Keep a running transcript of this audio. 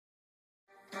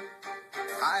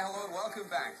Hi, hello, and welcome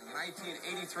back to the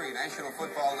 1983 National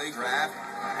Football League Draft.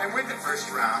 And with the first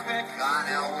round pick, Don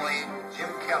Elway, Jim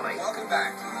Kelly. welcome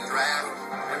back to the Draft.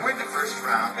 And with the first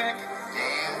round pick,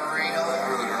 Dan Marino.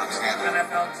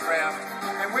 NFL Draft.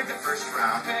 And with the first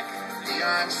round pick,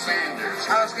 Deion Sanders.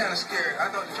 I was kind of scared.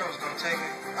 I thought Detroit was going to take me.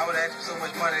 I would ask for so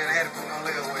much money that I had to put my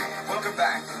leg away. welcome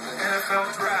back to the NFL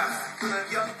Draft. Good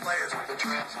young players with the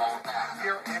transfer back.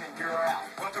 Year in and year out.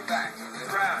 Welcome back to the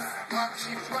draft. Wide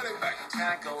receivers, running back,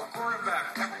 tackle,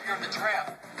 quarterback. Every year in the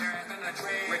draft. There has been a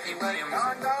trade. Ricky Williams.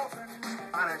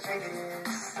 On a shady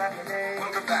Saturday.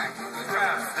 Welcome back to the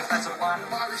draft. Defensive line,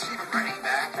 wide receiver, running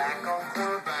back, tackle,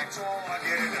 quarterback. It's all I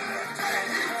get into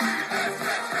that.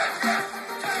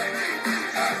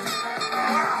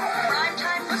 Prime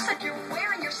time looks like you're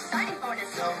wearing your signing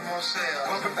bonus. No more sales.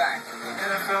 Welcome back to the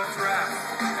NFL Draft.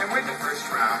 And with the first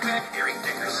round pick, Eric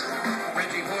Dickerson.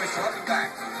 Reggie Bush. Welcome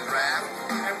back to the Draft.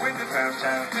 And with the first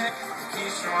round pick,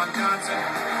 Keyshawn Johnson.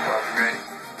 Ready.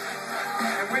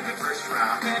 And with the first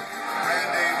round pick,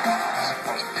 Randy Moss.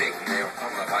 On a big nail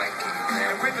from the Vikings.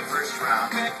 and with the first round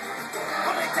pick,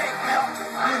 When they take milk.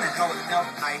 Who the hell is Mel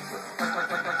Kiper? Who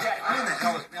the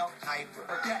hell is Mel Kiper?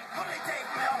 When they take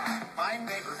milk. My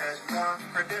neighbor has more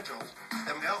credentials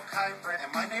than Mel Kiper, and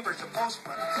my neighbor's a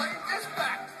postman. Play this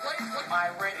back. Play my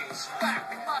ratings back.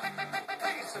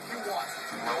 Please, if you want.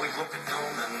 Well, we've looked at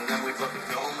film, and then we've looked at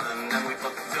film, and then we've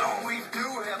looked at film. we do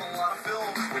have a lot of film.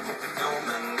 We've looked at film,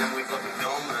 and then we've looked at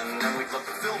film, and then we've looked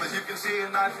at film. As you can see,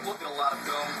 and I've looked at a lot of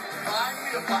film. Buy me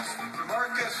a bus.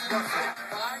 Marcus Russell,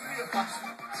 Buy me a bus.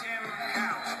 Tim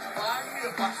Couch, Buy me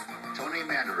a bus. Tony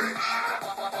Mandarich.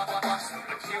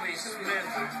 Achilles Smith,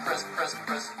 Press.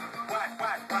 Whack.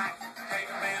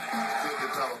 Peyton Manning, Will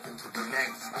develop into the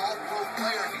next all-pro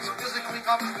player. He's physically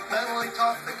tough, mentally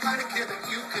tough, the kind of kid that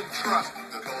you can trust.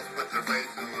 The Colts put their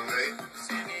faith in the league.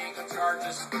 San Diego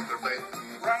Chargers, Put their faith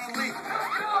in Ryan Leaf.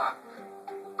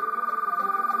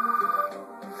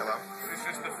 Hello? It's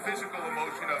just the physical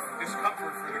emotion of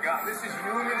discomfort for the guy. This is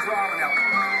Newman's Ramen.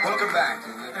 Welcome back to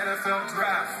the NFL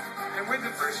Draft. And with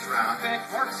the first round pick,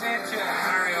 Mark Sanchez,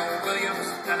 Mario Williams,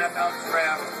 NFL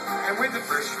Draft. And with the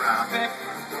first round pick,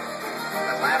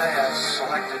 Atlanta has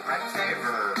selected Brett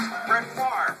Favre. Brett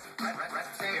Favre. Brett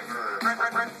Favre.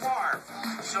 Brett Favre.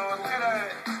 So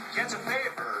Atlanta gets a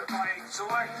favor by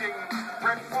selecting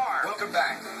Brett Favre. Welcome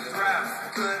back to the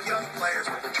draft. Good young players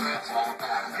with the transfer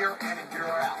back. Year in and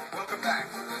year out. Welcome back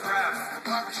to the draft.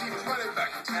 Wide receivers, running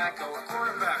back, Tackle,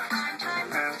 quarterback.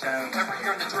 Prime time. Every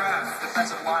year in the draft.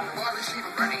 defensive line, wide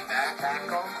receiver, running back,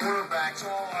 tackle, quarterback. It's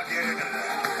all I get into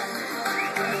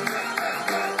that.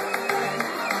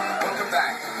 Welcome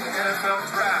back to the NFL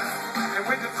Draft. And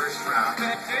with the first round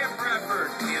pick, Dan Bradford,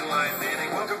 Eli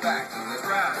Manning. Welcome back to the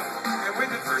draft. And with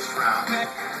the first round pick,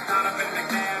 Donovan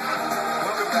McNabb.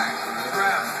 Welcome back to the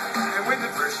draft. And with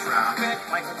the first round pick,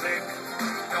 Michael Vick,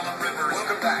 Phillip Rivers.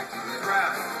 Welcome back to the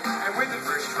draft. And with the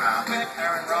first round pick,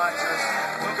 Aaron Rodgers.